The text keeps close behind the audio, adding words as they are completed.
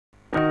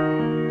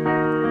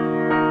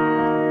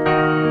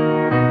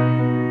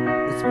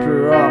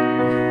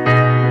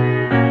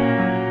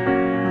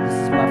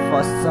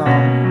our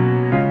song,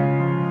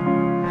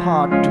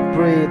 Hard to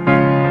Breathe.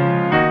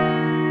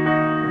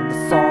 And the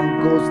song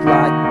goes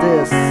like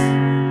this.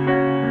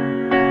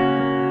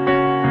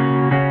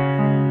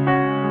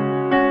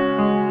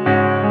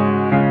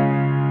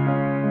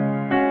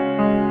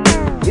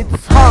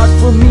 It's hard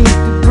for me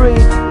to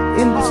breathe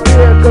in this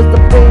air, cause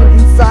the pain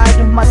inside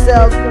of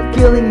myself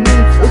killing me.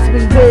 It's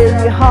been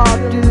very hard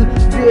to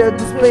bear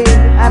this pain,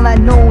 and I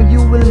know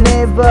you will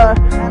never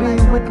be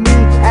with me.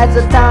 As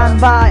the time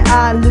by,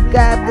 I look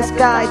at the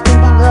sky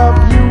thinking of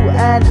you,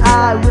 and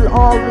I will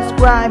always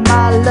cry.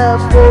 My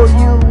love for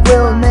you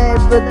will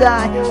never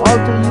die,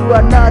 although you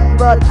are not,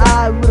 but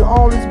I will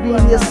always be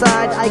in your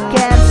side. I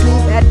can't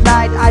sleep at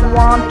night, I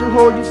want to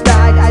hold you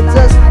tight. I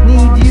just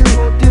need you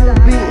to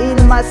be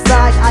in my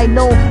side. I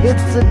know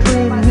it's a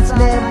dream which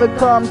never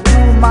come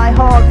true. My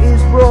heart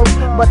is broke,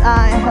 but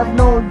I have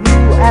no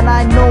you, and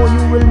I know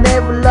you will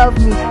never love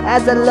me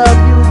as I love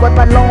you. But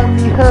my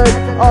lonely heart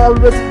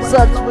always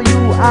search for you.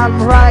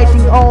 I'm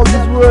writing all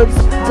these words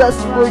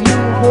just for you,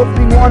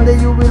 hoping one day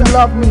you will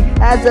love me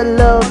as I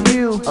love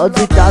you.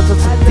 अझै ताजा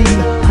छ ती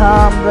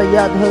हाम्रा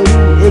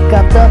यादहरू,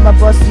 एकान्तमा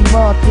बसी म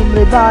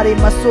तिम्रै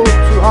बारेमा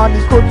सोच्छु अनि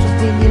खोज्छु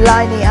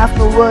तिमीलाई नै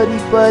आफ्नो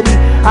वरिपरि।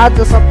 आज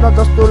सपना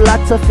जस्तो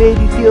लाग्छ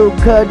फेरि त्यो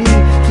घडी,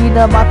 किन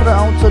मात्र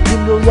आउँछ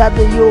तिम्रो याद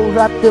यो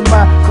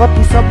रातमा।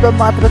 कति शब्द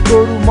मात्र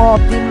तोरु म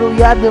तिम्रो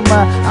यादमा,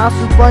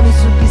 आँसु पनि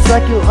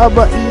सुकिसक्यो अब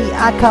यी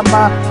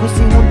आँखामा।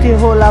 खुसी हुन्थ्यो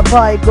होला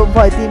भएको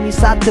भए तिमी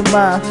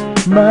साथमा।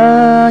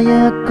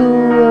 मायाको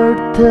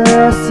अर्थ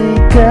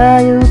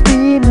सिकायो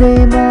तिमीले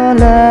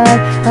मलाई,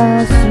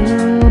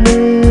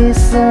 आँसुले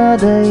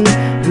सधैँ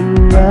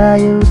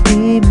रुवायो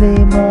तिमीले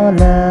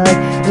मलाई।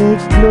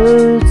 एक्लो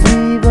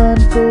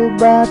जीवनको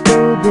बाटो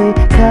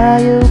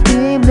देखायो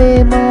तिमीले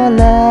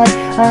मलाई,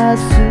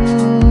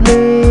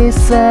 आँसुले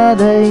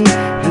सधैँ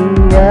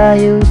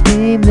रुवायो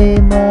तिमीले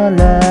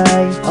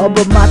मलाई। अब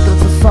मात्र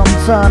छ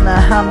सम्झना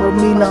हाम्रो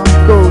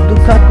मिलनको,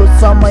 दुःखको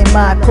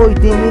समयमा खोइ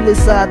तिमीले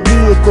साथ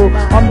दिएको।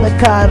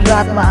 अन्धकार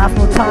रातमा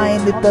आफ्नो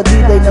छायाले त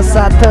दिँदैन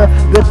साथ,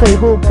 व्यथै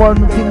हो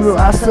पर्नु तिम्रो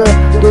आशा।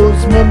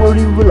 Those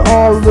memories will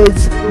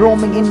always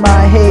roaming in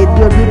my head,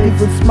 your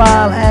beautiful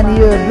smile and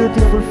your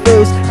beautiful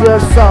face, your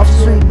soft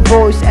sweet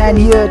voice and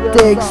your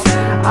text.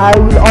 I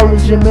will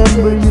always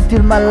remember you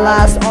till my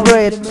last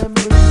breath.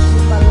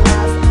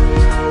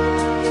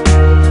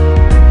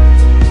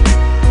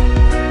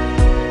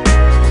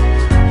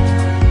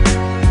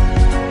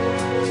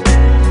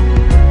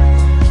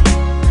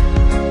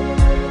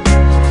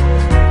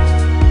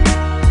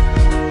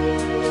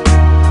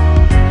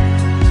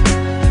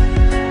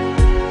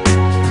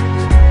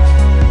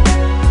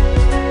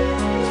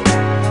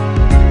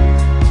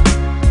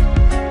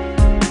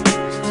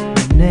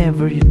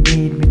 Whenever you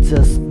need me,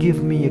 just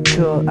give me a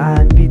call.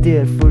 I'll be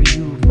there for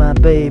you, my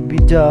baby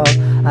doll.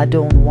 I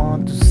don't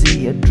want to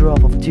see a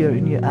drop of tear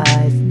in your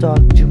eyes.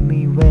 Talk to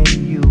me when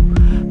you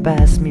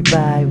pass me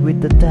by.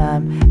 With the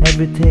time,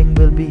 everything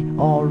will be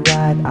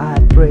alright. I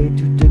pray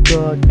to the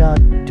God not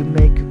to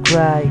make you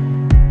cry,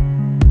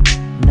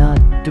 not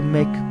to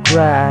make you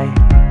cry.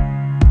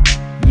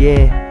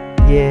 Yeah,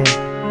 yeah.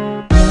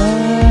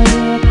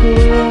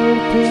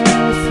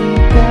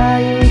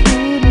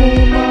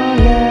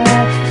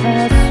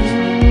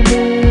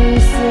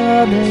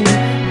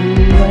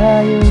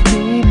 रुवायो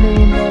तिमीले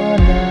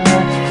मलाई,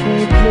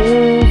 एक्लो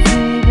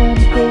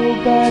जीवनको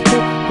बाटो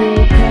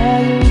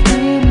देखायो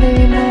तिमीले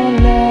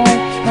मलाई,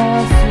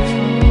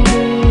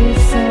 आँसुले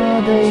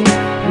सधैँ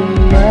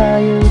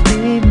रुवायो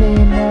तिमीले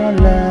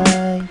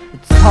मलाई।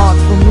 It's hard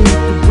for me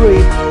to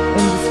breathe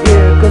in this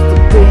air, cause the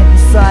pain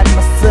inside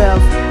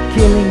myself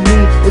killing me.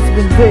 It's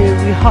been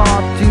very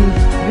hard to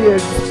bear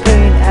this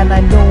pain, and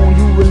I know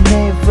you will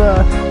never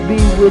be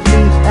with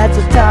me. As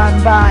the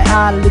time by,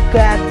 I look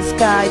at the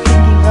sky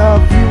thinking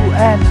of you,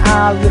 and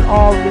I will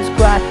always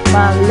cry.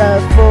 My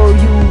love for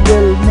you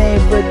will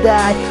never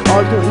die,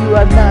 although you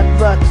are not,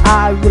 but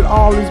I will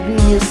always be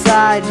in your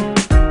side.